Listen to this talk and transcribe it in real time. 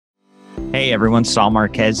Hey everyone, Saul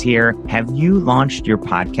Marquez here. Have you launched your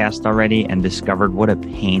podcast already and discovered what a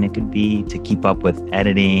pain it could be to keep up with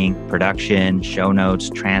editing, production, show notes,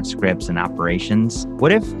 transcripts, and operations?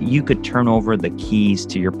 What if you could turn over the keys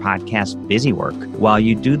to your podcast busy work while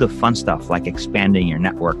you do the fun stuff like expanding your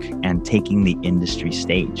network and taking the industry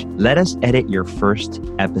stage? Let us edit your first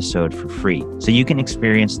episode for free so you can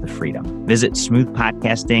experience the freedom. Visit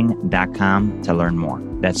smoothpodcasting.com to learn more.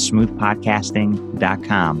 That's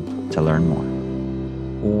smoothpodcasting.com to learn more.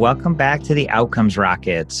 Welcome back to the Outcomes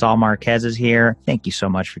Rocket. Saul Marquez is here. Thank you so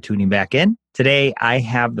much for tuning back in. Today, I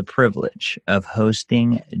have the privilege of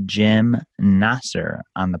hosting Jim Nasser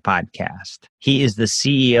on the podcast. He is the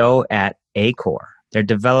CEO at Acor. They're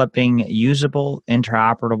developing usable,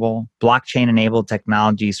 interoperable, blockchain-enabled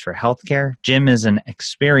technologies for healthcare. Jim is an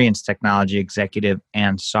experienced technology executive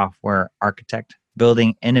and software architect,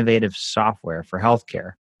 building innovative software for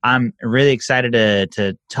healthcare. I'm really excited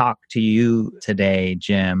to talk to you today,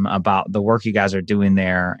 Jim, about the work you guys are doing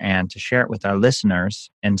there and to share it with our listeners.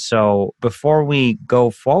 And so before we go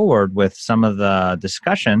forward with some of the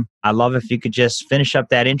discussion, I'd love if you could just finish up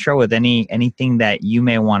that intro with anything that you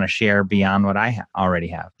may want to share beyond what I already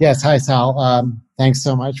have. Yes. Hi, Sal. Thanks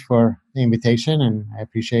so much for the invitation, and I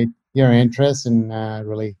appreciate your interest and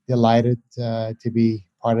really delighted to be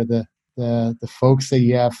part of the folks that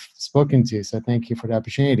you have spoken to. So thank you for the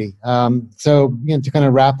opportunity. So to kind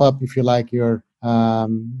of wrap up, if you like, your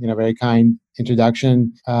very kind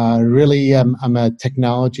introduction. Really, I'm a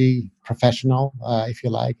technology professional, if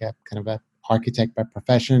you like, a kind of an architect by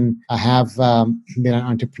profession. I have been an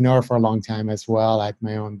entrepreneur for a long time as well. I had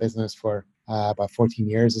my own business for about 14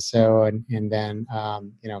 years or so, and then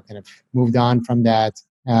kind of moved on from that.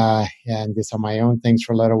 And did some of my own things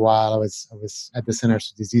for a little while. I was at the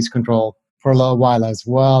Centers for Disease Control for a little while as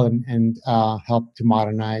well, and helped to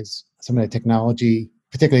modernize some of the technology,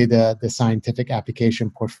 particularly the scientific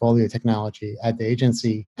application portfolio technology at the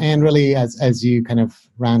agency. And really, as you kind of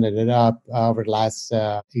rounded it up over the last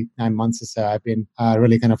 8-9 months or so, I've been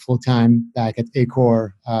really kind of full-time back at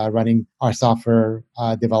Acor, running our software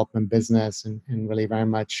development business, and really very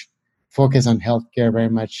much focused on healthcare, very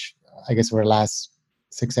much, I guess, over the last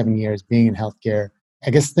 6-7 years being in healthcare. I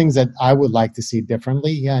guess things that I would like to see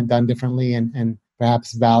differently, and done differently, and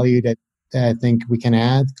perhaps value that I think we can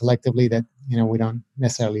add collectively that we don't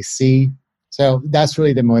necessarily see. So that's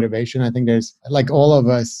really the motivation. I think there's, like all of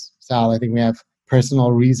us, Sal, I think we have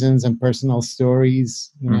personal reasons and personal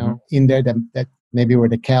stories, in there that maybe were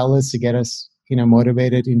the catalyst to get us,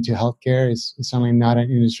 motivated into healthcare. Is certainly not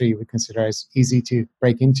an industry we consider as easy to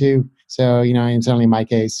break into. So, and certainly in my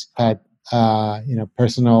case, had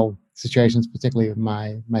personal situations, particularly with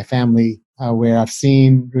my family, where I've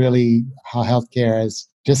seen really how healthcare is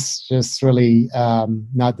just really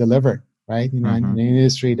not delivered, right? In an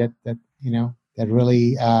industry that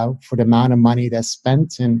really, for the amount of money that's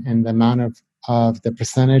spent and the amount of the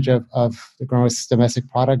percentage of the gross domestic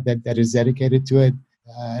product that is dedicated to it,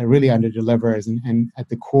 it really underdelivers and at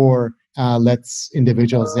the core lets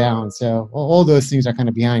individuals down. So all those things are kind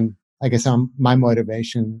of behind, I guess, my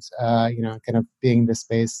motivations, kind of being the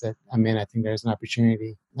space that I'm in. I think there's an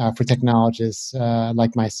opportunity for technologists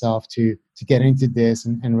like myself to get into this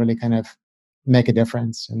and really kind of make a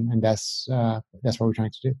difference. And that's what we're trying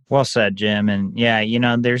to do. Well said, Jim. And yeah,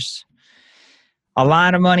 there's a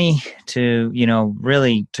lot of money to,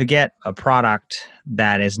 really to get a product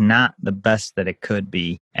that is not the best that it could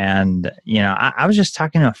be. And, I was just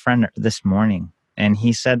talking to a friend this morning, and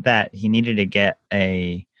he said that he needed to get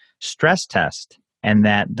a stress test and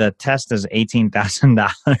that the test is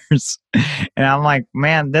 $18,000. And I'm like,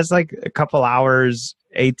 man, that's like a couple hours,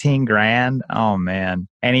 18 grand. Oh man.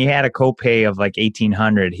 And he had a copay of like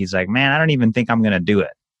 1,800. He's like, man, I don't even think I'm going to do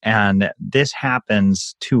it. And this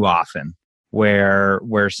happens too often where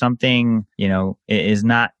something, is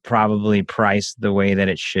not probably priced the way that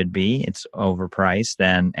it should be. It's overpriced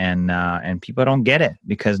and people don't get it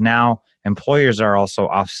because now employers are also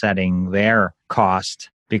offsetting their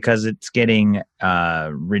cost because it's getting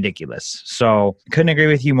ridiculous. So couldn't agree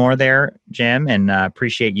with you more there, Jim, and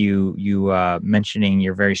appreciate you mentioning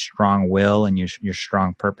your very strong will and your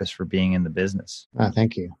strong purpose for being in the business.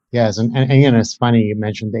 Thank you. Yes, and it's funny you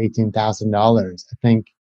mentioned the $18,000. I think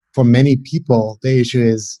for many people, the issue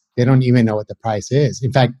is they don't even know what the price is.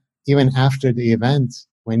 In fact, even after the event,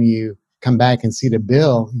 when you come back and see the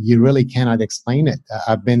bill, you really cannot explain it.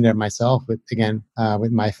 I've been there myself with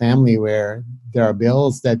my family, where there are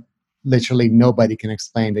bills that literally nobody can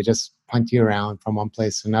explain. They just punt you around from one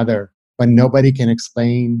place to another, but nobody can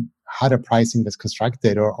explain how the pricing was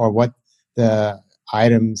constructed or what the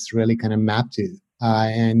items really kind of map to.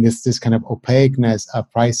 And this kind of opaqueness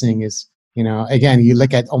of pricing is Again, you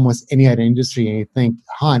look at almost any other industry and you think,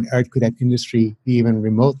 how on earth could that industry be even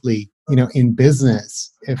remotely, in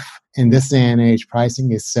business if in this day and age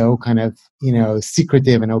pricing is so kind of,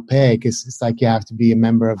 secretive and opaque. It's like you have to be a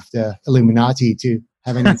member of the Illuminati to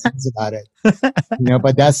have any sense about it.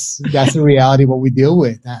 But that's the reality of what we deal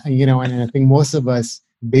with. And I think most of us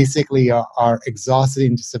basically are exhausted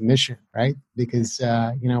into submission, right? Because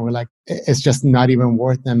we're like, it's just not even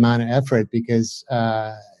worth the amount of effort because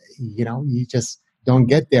you just don't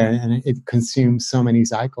get there, and it consumes so many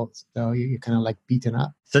cycles. So you're kind of like beaten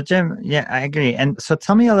up. So Jim, yeah, I agree. And so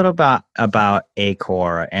tell me a little about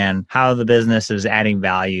Acor and how the business is adding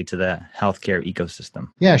value to the healthcare ecosystem.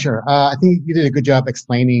 Yeah, sure. I think you did a good job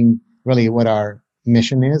explaining really what our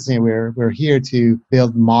mission is. And we're here to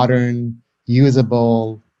build modern,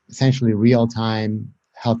 usable, essentially real-time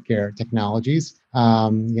healthcare technologies.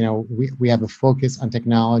 We have a focus on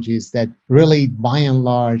technologies that really, by and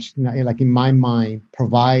large, like in my mind,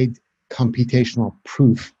 provide computational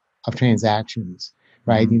proof of transactions,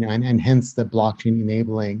 right? And hence the blockchain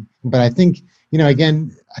enabling. But I think,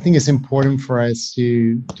 again, I think it's important for us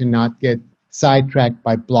to not get sidetracked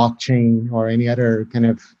by blockchain or any other kind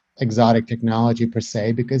of exotic technology per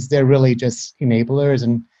se, because they're really just enablers,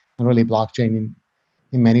 and really blockchain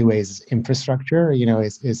in many ways is infrastructure,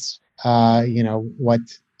 what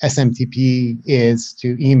SMTP is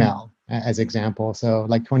to email as example. So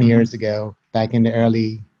like 20 years ago, back in the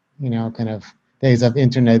early, kind of days of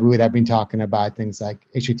internet, we would have been talking about things like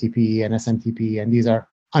HTTP and SMTP, and these are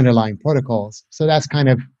underlying protocols. So that's kind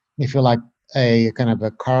of, if you like, a kind of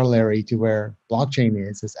a corollary to where blockchain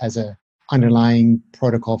is as a underlying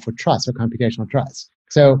protocol for trust or computational trust.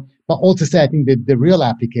 So, but all to say, I think that the real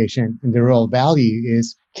application and the real value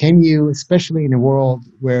is, can you, especially in a world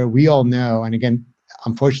where we all know, and again,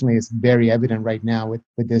 unfortunately, it's very evident right now with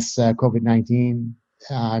this COVID-19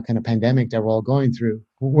 kind of pandemic that we're all going through.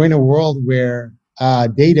 We're in a world where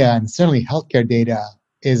data, and certainly healthcare data,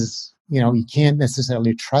 is, you can't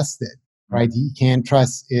necessarily trust it. Right, you can't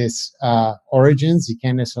trust its origins. You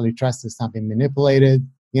can't necessarily trust it's not being manipulated.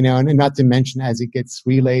 And not to mention as it gets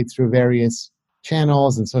relayed through various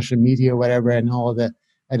channels and social media, whatever, and all of the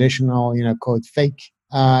additional, quote, fake,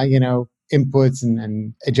 inputs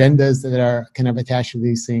and agendas that are kind of attached to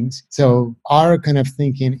these things. So our kind of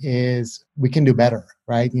thinking is we can do better,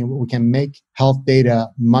 right? We can make health data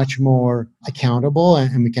much more accountable,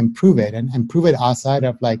 and we can prove it and prove it outside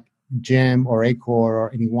of like Jim or Acor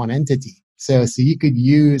or any one entity. So you could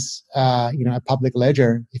use, a public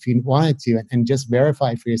ledger if you wanted to, and just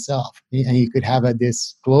verify it for yourself. And you could have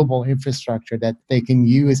this global infrastructure that they can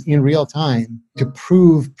use in real time to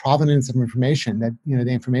prove provenance of information. That the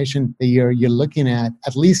information that you're looking at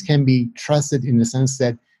least can be trusted in the sense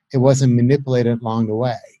that it wasn't manipulated along the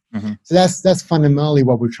way. Mm-hmm. So that's fundamentally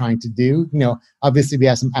what we're trying to do. Obviously we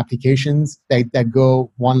have some applications that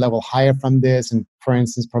go one level higher from this, and for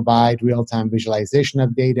instance, provide real-time visualization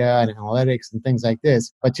of data and analytics and things like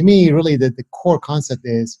this. But to me, really the core concept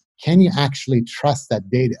is, can you actually trust that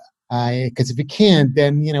data? Because if you can't,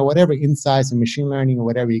 then whatever insights and machine learning or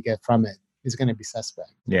whatever you get from it is going to be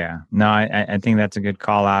suspect. Yeah, no, I think that's a good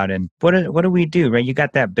call out. And what do we do, right? You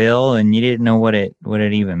got that bill and you didn't know what it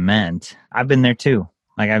even meant. I've been there too.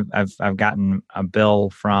 Like I've gotten a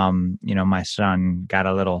bill from, my son got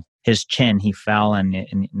his chin, he fell and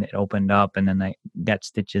it opened up, and then I got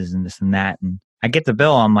stitches and this and that. And I get the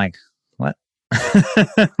bill, I'm like, what?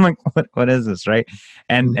 I'm like, what is this, right?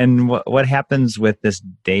 And what happens with this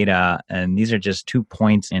data? And these are just 2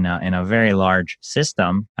 points in a very large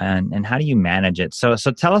system. And how do you manage it? So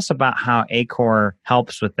tell us about how Acor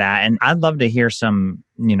helps with that. And I'd love to hear some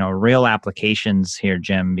real applications here,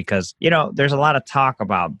 Jim, because there's a lot of talk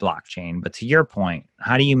about blockchain, but to your point,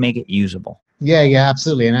 how do you make it usable? Yeah,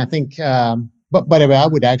 absolutely. And I think, but by the way, I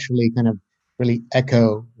would actually kind of really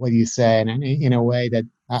echo what you say, and in a way that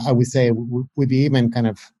I would say would be even kind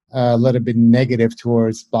of a little bit negative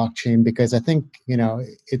towards blockchain, because I think,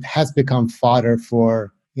 it has become fodder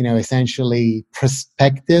for, essentially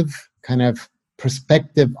prospective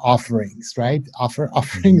offerings, right?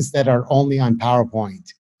 Offerings that are only on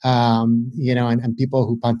PowerPoint. And people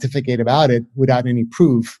who pontificate about it without any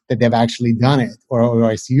proof that they've actually done it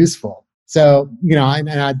or it's useful. So, and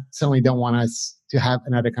I certainly don't want us to have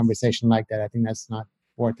another conversation like that. I think that's not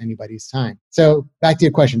worth anybody's time. So back to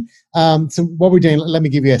your question. So what we're doing, let me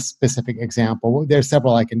give you a specific example. There's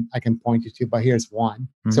several I can point you to, but here's one.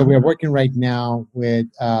 Mm-hmm. So we're working right now with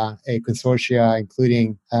a consortia,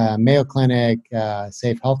 including Mayo Clinic,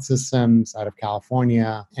 Safe Health Systems out of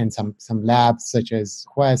California, and some labs such as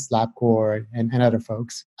Quest, LabCorp, and other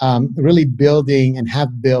folks, really building and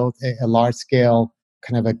have built a large-scale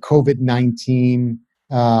kind of a COVID-19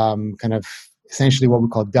 kind of essentially what we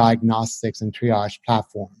call diagnostics and triage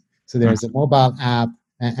platform. So there's a mobile app,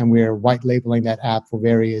 and we're white labeling that app for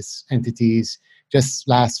various entities. Just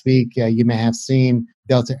last week, you may have seen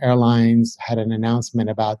Delta Airlines had an announcement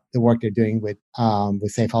about the work they're doing with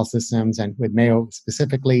Safe Health Systems and with Mayo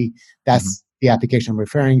specifically. That's the application I'm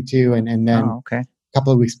referring to. And then a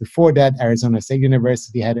couple of weeks before that, Arizona State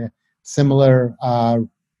University had a similar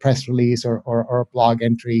press release or blog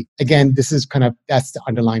entry. Again, this is that's the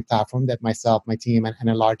underlying platform that myself, my team, and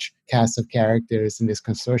a large cast of characters in this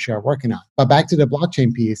consortium are working on. But back to the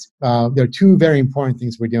blockchain piece, there are two very important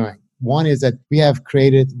things we're doing. One is that we have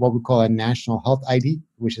created what we call a national health ID,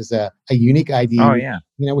 which is a unique ID. Oh, yeah.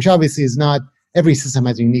 Which obviously is not every system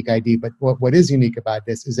has a unique ID, but what is unique about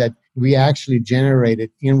this is that we actually generated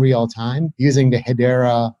in real time using the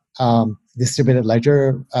Hedera distributed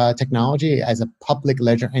ledger technology as a public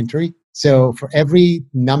ledger entry. So for every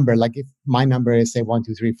number, like if my number is say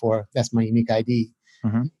 1234, that's my unique ID.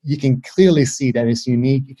 You can clearly see that it's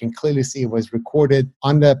unique. You can clearly see it was recorded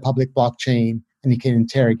on the public blockchain, and you can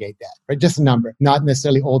interrogate that, right? Just a number, not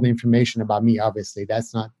necessarily all the information about me, obviously.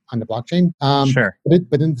 That's not on the blockchain. Sure.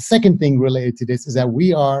 But then the second thing related to this is that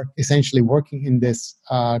we are essentially working in this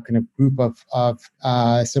kind of group of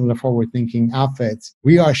similar forward-thinking outfits.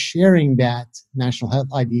 We are sharing that national health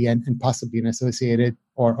ID and possibly an associated,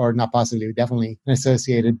 or not possibly, definitely an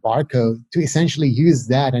associated barcode to essentially use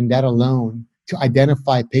that and that alone to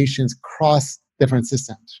identify patients across different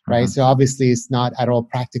systems, right? So obviously it's not at all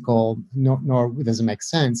practical, nor does it make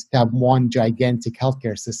sense to have one gigantic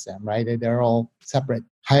healthcare system, right? They're all separate.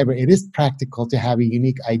 However, it is practical to have a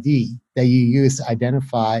unique ID that you use to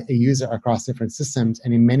identify a user across different systems,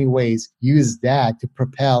 and in many ways use that to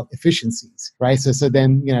propel efficiencies, right? So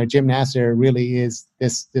then, Jim Nasser really is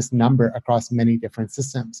this number across many different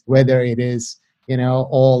systems, whether it is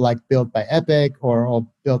all like built by Epic or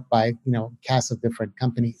all built by, cast of different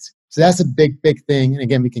companies. So that's a big thing. And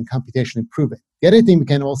again, we can computationally prove it. The other thing we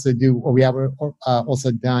can also do, or we have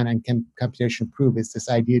also done and can computationally prove, is this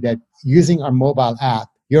idea that using our mobile app,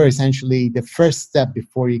 you're essentially the first step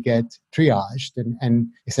before you get triaged and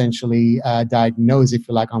essentially diagnosed, if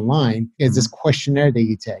you like, online, is this questionnaire that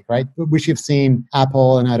you take, right? Which you've seen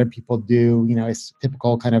Apple and other people do. It's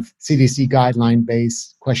typical kind of CDC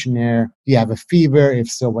guideline-based questionnaire. Do you have a fever? If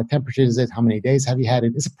so, what temperature is it? How many days have you had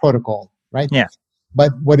it? It's a protocol, right? Yeah.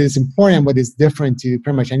 But what is important, what is different to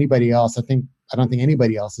pretty much anybody else, I don't think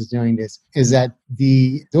anybody else is doing this, is that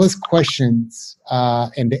those questions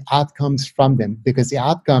and the outcomes from them, because the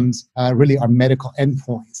outcomes really are medical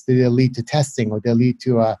endpoints. They lead to testing, or they lead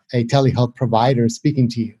to a telehealth provider speaking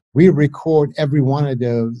to you. We record every one of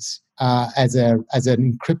those as an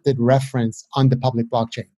encrypted reference on the public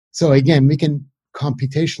blockchain. So again, we can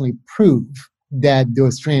computationally prove that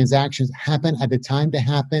those transactions happen at the time they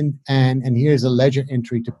happened, and here's a ledger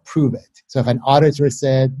entry to prove it. So if an auditor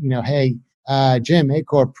said, hey, Jim,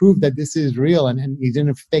 Acor, prove that this is real and you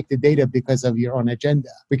didn't fake the data because of your own agenda,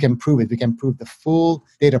 we can prove it. We can prove the full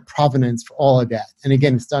data provenance for all of that. And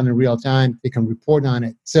again, it's done in real time. We can report on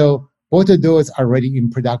it. So both of those are already in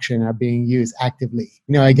production, are being used actively.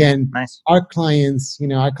 Again, nice. Our clients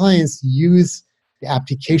use the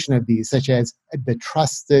application of these, such as the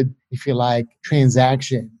trusted, if you like,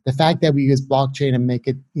 transaction. The fact that we use blockchain and make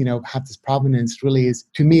it, have this provenance really is,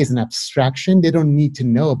 to me, is an abstraction. They don't need to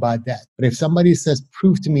know about that. But if somebody says,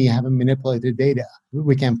 prove to me you haven't manipulated data,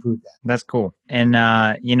 we can't prove that. That's cool. And,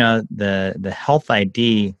 the health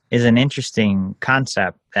ID is an interesting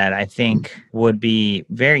concept that I think would be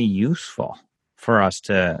very useful for us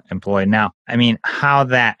to employ. Now, how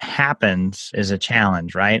that happens is a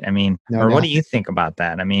challenge, right? What do you think about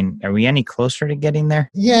that? Are we any closer to getting there?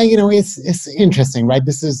 Yeah, it's interesting, right?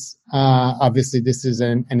 This is obviously this is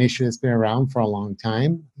an issue that's been around for a long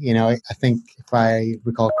time. I think if I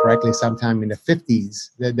recall correctly, sometime in the 50s,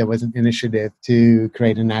 there was an initiative to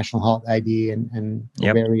create a national health ID, and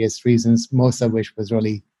for various reasons, most of which was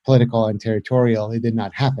really political and territorial, it did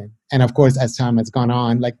not happen. And of course, as time has gone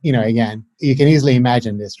on, again, you can easily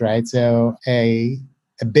imagine this, right? So a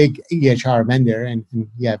big EHR vendor, and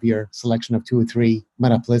you have your selection of 2 or 3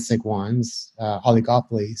 monopolistic ones,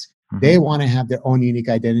 oligopolies, they want to have their own unique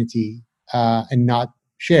identity and not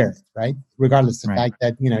share it, right? Regardless of the fact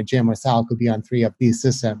that, Jim or Sal could be on 3 of these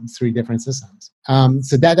systems, 3 different systems.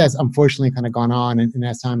 So that has unfortunately kind of gone on. And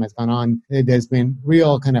as time has gone on, there's been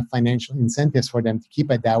real kind of financial incentives for them to keep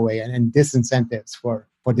it that way, and disincentives for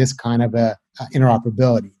this kind of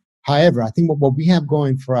interoperability. However, I think what we have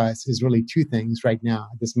going for us is really 2 things right now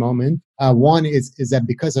at this moment. One is that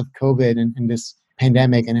because of COVID and this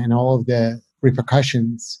pandemic and all of the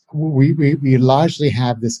repercussions, we largely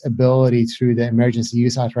have this ability through the emergency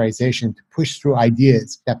use authorization to push through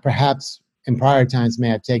ideas that perhaps in prior times may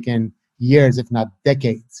have taken years, if not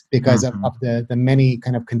decades, because of the many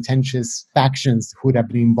kind of contentious factions who would have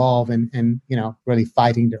been involved and really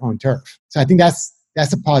fighting their own turf. So I think that's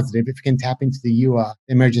a positive if you can tap into the UA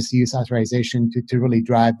emergency use authorization to really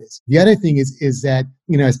drive this. The other thing is that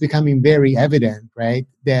it's becoming very evident, right,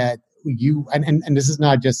 that and this is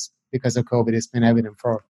not just because of COVID, it's been evident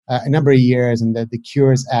for a number of years, and that the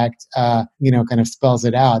Cures Act kind of spells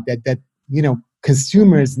it out that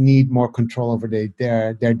consumers need more control over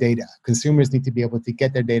their data. Consumers need to be able to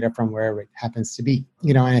get their data from wherever it happens to be.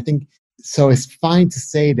 And I think so it's fine to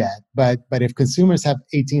say that, but if consumers have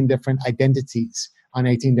 18 different identities on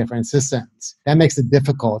 18 different systems, that makes it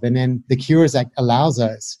difficult. And then the Cures Act allows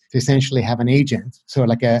us to essentially have an agent, so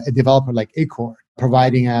like a developer like Acor,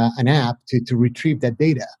 providing an app to retrieve that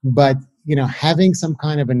data. But having some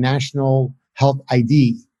kind of a national health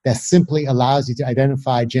ID that simply allows you to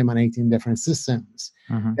identify Jim on 18 different systems.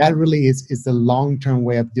 That really is the long-term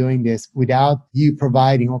way of doing this without you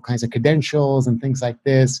providing all kinds of credentials and things like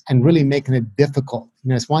this and really making it difficult.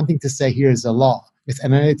 It's one thing to say, here's the law. It's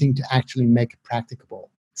another thing to actually make it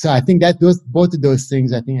practicable. So I think that both of those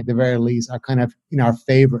things, I think at the very least, are kind of in our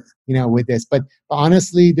favor, with this. But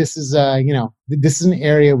honestly, this is, this is an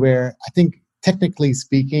area where I think, technically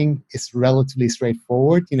speaking, it's relatively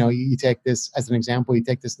straightforward. You take this as an example, you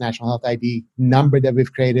take this national health ID number that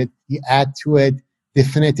we've created, you add to it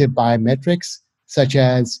definitive biometrics, such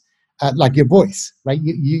as like your voice, right?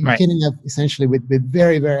 You Right. can have essentially with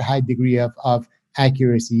very, very high degree of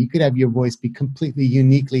accuracy. You could have your voice be completely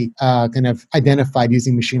uniquely kind of identified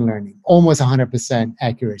using machine learning, almost 100%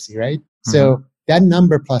 accuracy, right? So that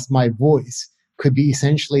number plus my voice could be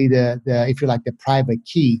essentially the if you like the private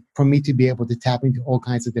key for me to be able to tap into all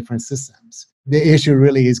kinds of different systems. The issue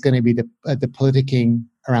really is going to be the politicking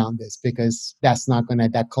around this, because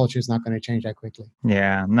that culture is not going to change that quickly.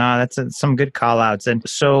 Yeah, no, that's some good call outs. And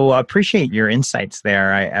so appreciate your insights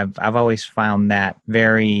there. I've always found that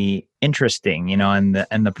very interesting, and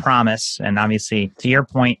the promise. And obviously, to your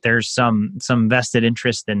point, there's some vested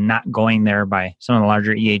interest in not going there by some of the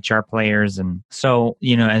larger EHR players. And so,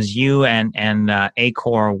 as you and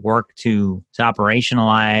Acor work to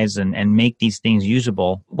operationalize and make these things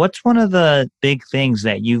usable, what's one of the big things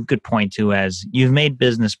that you could point to as you've made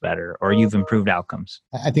business better or you've improved outcomes?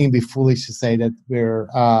 I think it'd be foolish to say that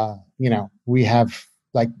we have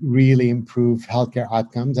like really improved healthcare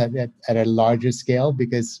outcomes at a larger scale,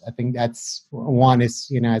 because I think that's one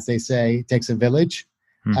is, as they say, it takes a village.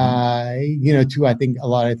 Two, I think a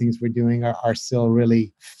lot of things we're doing are still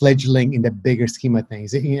really fledgling in the bigger scheme of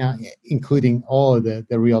things, including all of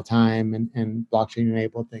the real time and blockchain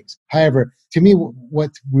enabled things. However, to me,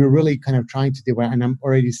 what we're really kind of trying to do, and I'm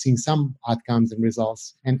already seeing some outcomes and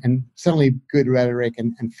results and certainly good rhetoric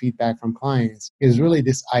and feedback from clients, is really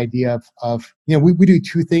this idea of we do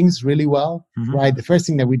two things really well, right? The first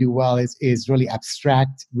thing that we do well is really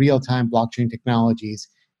abstract real-time blockchain technologies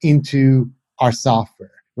into our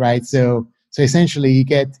software, right? So essentially you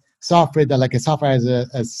get software that, like a software as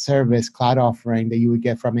a service cloud offering that you would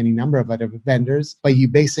get from any number of other vendors, but you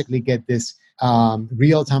basically get this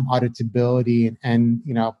real-time auditability and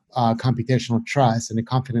computational trust and a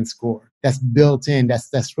confidence score that's built in.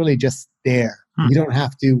 That's really just there. You don't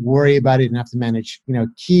have to worry about it. You don't have to manage,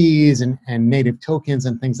 keys and native tokens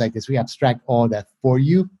and things like this. We abstract all that for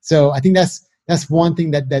you. So I think that's one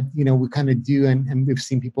thing that we kind of do, and we've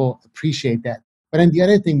seen people appreciate that. But then the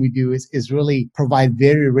other thing we do is really provide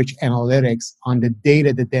very rich analytics on the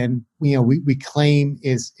data that then we claim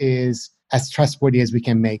is as trustworthy as we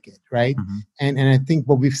can make it, right? And I think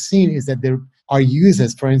what we've seen is that there are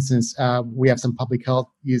users, for instance, we have some public health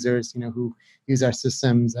users, who use our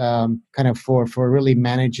systems kind of for really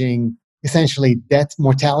managing essentially death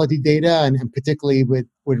mortality data, and particularly with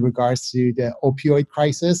regards to the opioid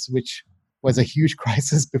crisis, which was a huge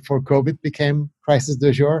crisis before COVID became crisis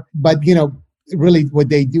du jour. But, really what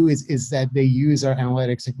they do is that they use our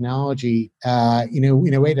analytics technology,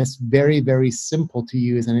 in a way that's very, very simple to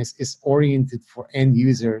use, and is oriented for end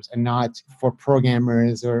users and not for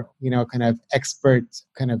programmers or, kind of expert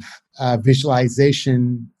kind of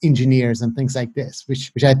visualization engineers and things like this,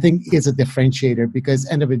 which I think is a differentiator, because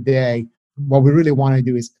end of the day, what we really want to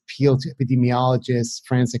do is appeal to epidemiologists,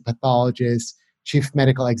 forensic pathologists, chief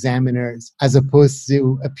medical examiners, as opposed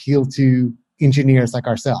to appeal to engineers like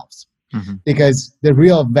ourselves. Mhm. because the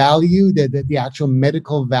real value, the actual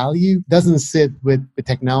medical value, doesn't sit with the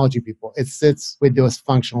technology people. It sits with those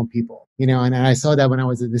functional people. And I saw that when I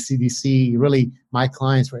was at the CDC. Really, my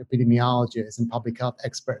clients were epidemiologists and public health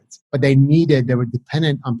experts, but they were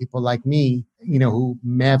dependent on people like me, who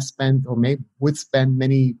may have spent or would spend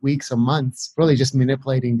many weeks or months really just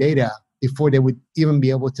manipulating data before they would even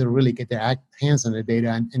be able to really get their hands on the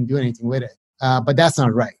data and do anything with it. But that's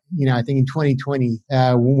not right. I think in 2020,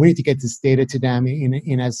 we need to get this data to them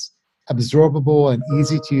in as absorbable and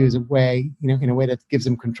easy to use a way, in a way that gives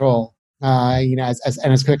them control,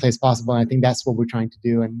 as quickly as possible. And I think that's what we're trying to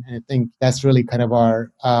do. And I think that's really kind of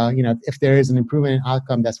our, if there is an improvement in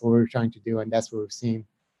outcome, that's what we're trying to do. And that's what we've seen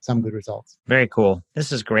some good results. Very cool.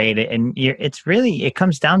 This is great. And it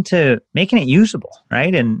comes down to making it usable,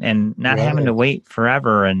 right? And not having to Right. wait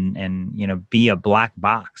forever and, be a black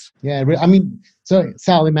box. Yeah. I mean, so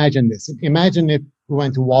Sal, imagine this. Imagine if we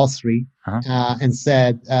went to Wall Street and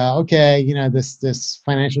said, okay, this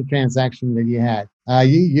financial transaction that you had,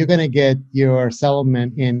 you're going to get your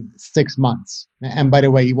settlement in 6 months. And by the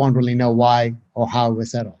way, you won't really know why or how it was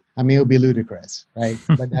settled. I mean, it'll be ludicrous, right?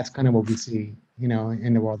 But that's kind of what we see,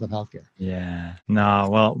 in the world of healthcare. Yeah.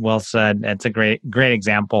 No, well said. That's a great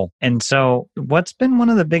example. And so what's been one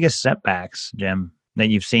of the biggest setbacks, Jim, that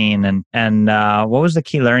you've seen, and what was the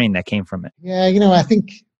key learning that came from it? Yeah, I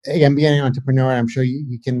think, again, being an entrepreneur, I'm sure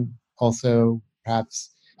you can also perhaps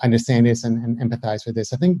understand this and empathize with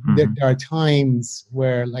this. I think there are times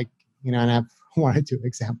where, like, and I have one or two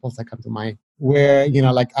examples that come to mind where,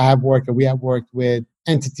 like we have worked with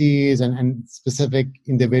entities and specific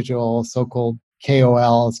individuals, so-called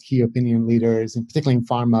KOLs, key opinion leaders, and particularly in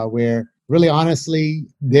pharma, where really honestly,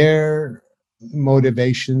 their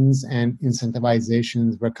motivations and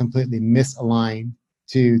incentivizations were completely misaligned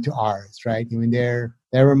to ours, right? I mean,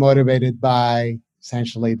 they were motivated by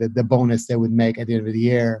essentially the bonus they would make at the end of the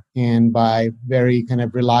year, and by very kind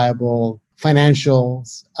of reliable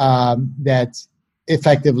financials that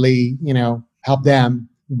effectively, help them,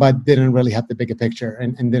 but didn't really have the bigger picture,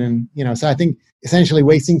 and didn't, so I think essentially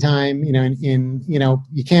wasting time,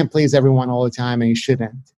 you can't please everyone all the time, and you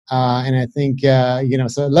shouldn't. And I think,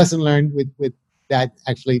 so lesson learned with that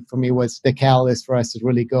actually for me was the catalyst for us to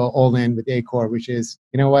really go all in with ACOR, which is,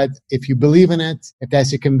 what, if you believe in it, if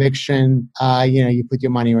that's your conviction, you put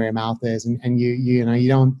your money where your mouth is, and you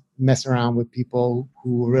don't mess around with people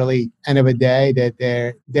who really, end of the day, that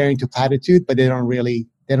they're into platitude, but they don't really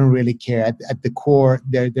care. At the core,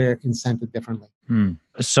 they're incented differently.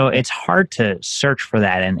 So it's hard to search for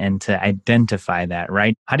that and to identify that,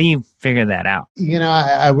 right? How do you figure that out?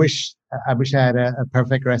 I wish I had a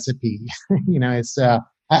perfect recipe. It's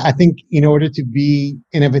I think in order to be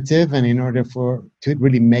innovative and in order to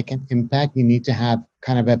really make an impact, you need to have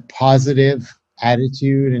kind of a positive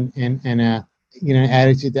attitude and a an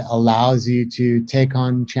attitude that allows you to take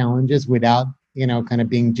on challenges without kind of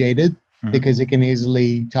being jaded, because you can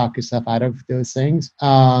easily talk yourself out of those things.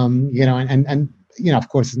 And of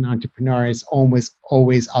course, as an entrepreneur, it's always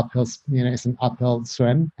uphill. It's an uphill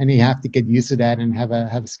swim, and you have to get used to that and have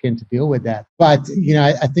a skin to deal with that. But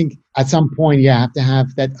I think at some point you have to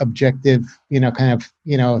have that objective, kind of,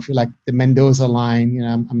 if you like the Mendoza line.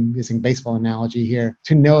 I'm using baseball analogy here,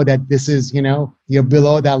 to know that this is, you're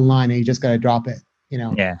below that line and you just got to drop it.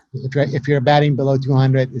 Yeah. If you're batting below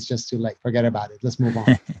 200, it's just too late. Forget about it. Let's move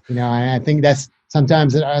on. And I think that's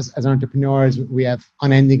sometimes as entrepreneurs, we have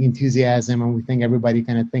unending enthusiasm and we think everybody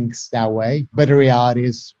kind of thinks that way. But the reality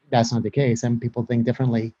is that's not the case, and people think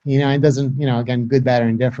differently. It doesn't, again, good, bad, or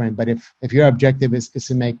indifferent. But if your objective is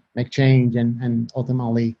to make change and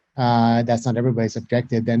ultimately that's not everybody's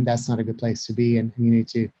objective, then that's not a good place to be. And you need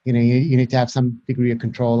to, you need to have some degree of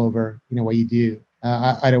control over, what you do.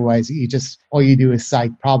 Otherwise, all you do is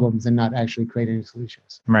cite problems and not actually create any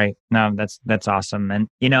solutions. Right. No, that's awesome. And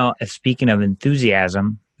speaking of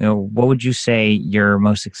enthusiasm, what would you say you're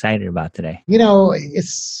most excited about today?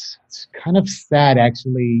 It's kind of sad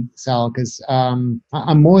actually, Sal, because I'm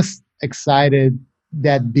most excited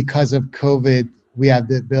that because of COVID, we have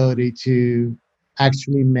the ability to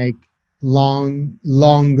actually make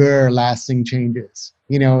longer lasting changes.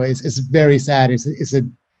 It's very sad. It's a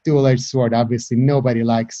dual-edged sword. Obviously, nobody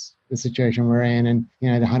likes the situation we're in, and the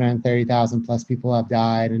 130,000 plus people have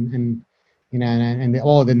died, and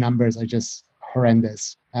all the numbers are just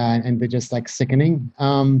horrendous, and they're just like sickening.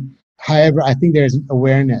 However, I think there's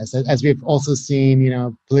awareness, as we've also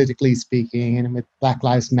seen, politically speaking, and with Black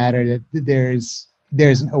Lives Matter, that there's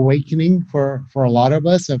an awakening for a lot of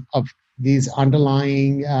us of these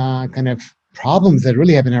underlying kind of problems that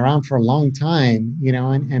really have been around for a long time,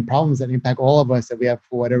 and problems that impact all of us that we have,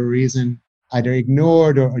 for whatever reason, either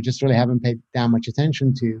ignored or just really haven't paid that much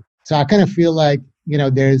attention to. So I kind of feel like,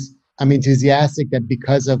 I'm enthusiastic that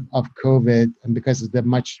because of COVID and because of the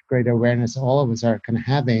much greater awareness all of us are kind of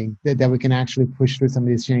having, that we can actually push through some of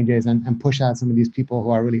these changes and push out some of these people who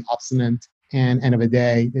are really obstinate. And end of the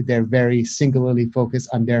day, that they're very singularly focused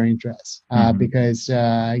on their interests. Because,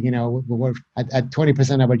 we're at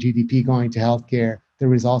 20% of our GDP going to healthcare, the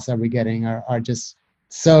results that we're getting are just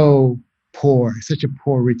so poor, such a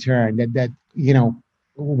poor return that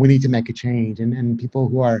we need to make a change. And people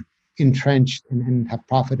who are entrenched and have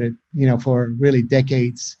profited, for really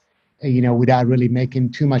decades, without really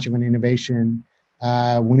making too much of an innovation,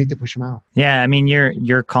 we need to push them out. Yeah, I mean,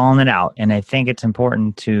 you're calling it out, and I think it's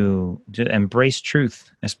important to embrace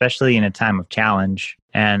truth, especially in a time of challenge.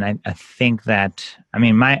 And I think that, I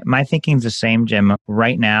mean, my thinking's the same, Jim.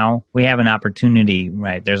 Right now, we have an opportunity,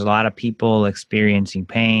 right? There's a lot of people experiencing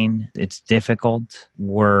pain. It's difficult.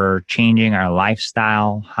 We're changing our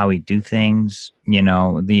lifestyle, how we do things.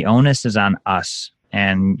 The onus is on us.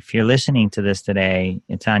 And if you're listening to this today,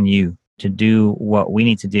 it's on you to do what we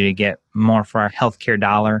need to do to get more for our healthcare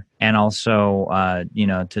dollar, and also,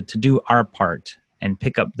 to do our part and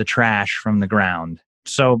pick up the trash from the ground.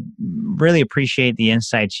 So really appreciate the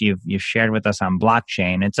insights you've shared with us on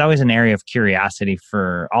blockchain. It's always an area of curiosity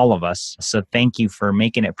for all of us. So thank you for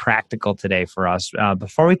making it practical today for us.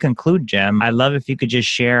 Before we conclude, Jim, I'd love if you could just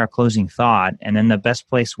share a closing thought and then the best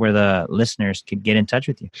place where the listeners could get in touch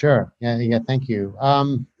with you. Sure. Yeah. Thank you.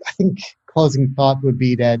 I think closing thought would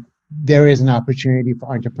be that there is an opportunity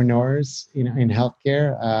for entrepreneurs, in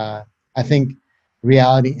healthcare. I think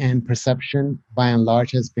reality and perception, by and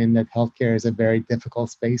large, has been that healthcare is a very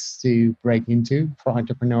difficult space to break into for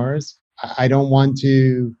entrepreneurs. I don't want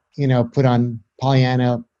to, put on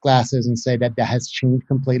Pollyanna glasses and say that has changed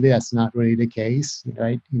completely. That's not really the case,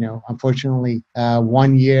 right? Unfortunately,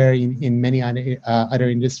 1 year in many other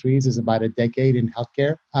industries is about a decade in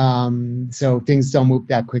healthcare. So things don't move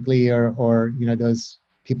that quickly, or those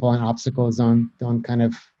people and obstacles don't kind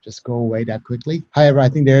of just go away that quickly. However, I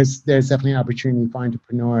think there's definitely an opportunity for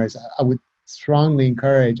entrepreneurs. I would strongly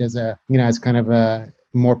encourage, as kind of a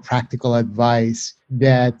more practical advice,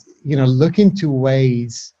 that look into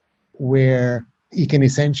ways where you can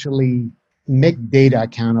essentially make data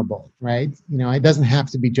accountable, right? It doesn't have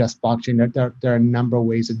to be just blockchain. There are a number of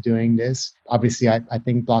ways of doing this. Obviously, I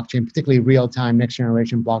think blockchain, particularly real-time, next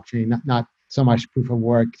generation blockchain, not so much proof of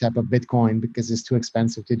work type of Bitcoin, because it's too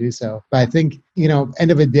expensive to do so. But I think,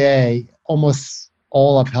 end of the day, almost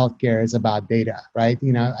all of healthcare is about data, right?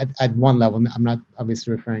 At one level, I'm not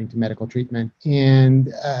obviously referring to medical treatment.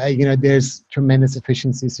 And, there's tremendous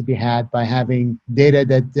efficiencies to be had by having data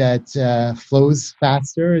that flows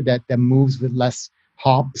faster, that moves with less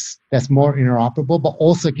hops, that's more interoperable, but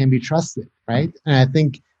also can be trusted, right? And I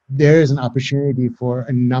think there is an opportunity for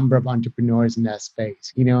a number of entrepreneurs in that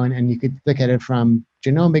space, and you could look at it from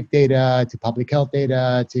genomic data to public health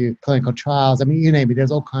data to clinical trials. I mean, you name it,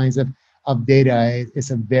 there's all kinds of data.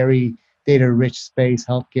 It's a very data-rich space,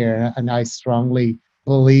 healthcare, and I strongly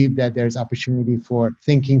believe that there's opportunity for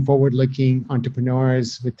thinking forward-looking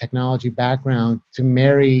entrepreneurs with technology background to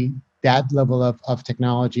marry that level of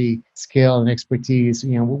technology skill and expertise,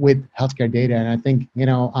 with healthcare data. And I think, I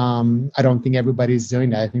don't think everybody's doing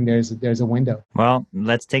that. I think there's a window. Well,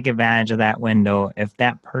 let's take advantage of that window. If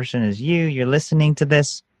that person is you're listening to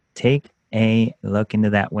this, take a look into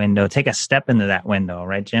that window. Take a step into that window,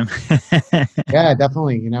 right, Jim? Yeah,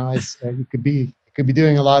 definitely. You could be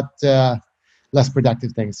doing a lot less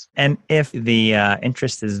productive things. And if the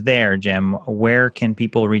interest is there, Jim, where can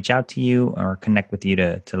people reach out to you or connect with you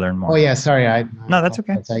to learn more? Oh, yeah, sorry. No, that's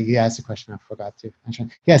okay. You asked a question I forgot to mention.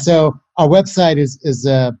 Yeah, so our website is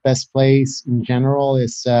the best place in general.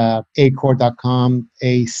 It's acoer.com,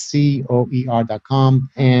 ACOER.com.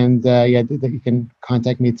 And you can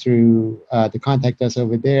contact me through the contact us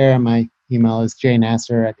over there. My email is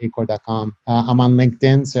jnasser@acoer.com. I'm on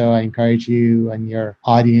LinkedIn, so I encourage you and your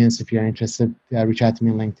audience, if you're interested, reach out to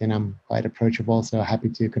me on LinkedIn. I'm quite approachable, so happy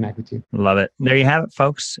to connect with you. Love it. There you have it,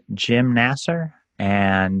 folks. Jim Nasser,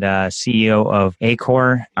 and CEO of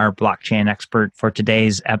Acoer, our blockchain expert for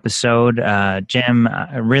today's episode. Jim,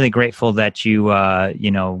 really grateful that you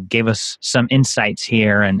gave us some insights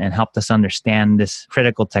here and helped us understand this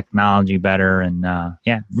critical technology better. And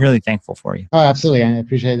really thankful for you. Oh, absolutely. I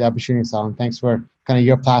appreciate the opportunity, Salim. Thanks for kind of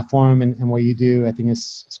your platform and what you do. I think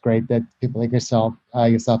it's great that people like yourself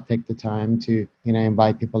take the time to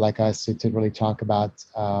invite people like us to really talk about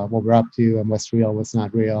what we're up to and what's real, what's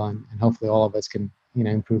not real, and hopefully all of us can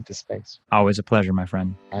improve the space. Always a pleasure, my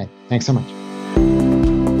friend. All right, thanks so much.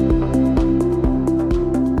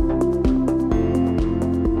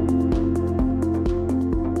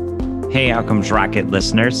 Hey, Outcomes Rocket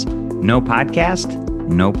listeners. No podcast?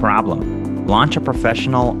 No problem. Launch a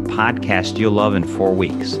professional podcast you'll love in 4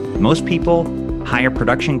 weeks. Most people hire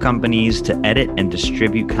production companies to edit and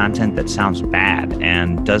distribute content that sounds bad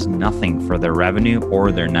and does nothing for their revenue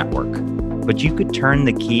or their network. But you could turn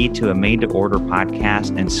the key to a made-to-order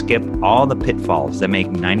podcast and skip all the pitfalls that make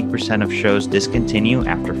 90% of shows discontinue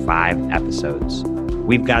after 5 episodes.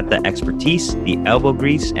 We've got the expertise, the elbow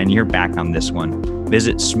grease, and you're back on this one.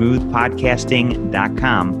 Visit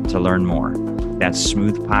smoothpodcasting.com to learn more. That's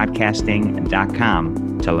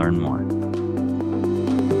smoothpodcasting.com to learn more.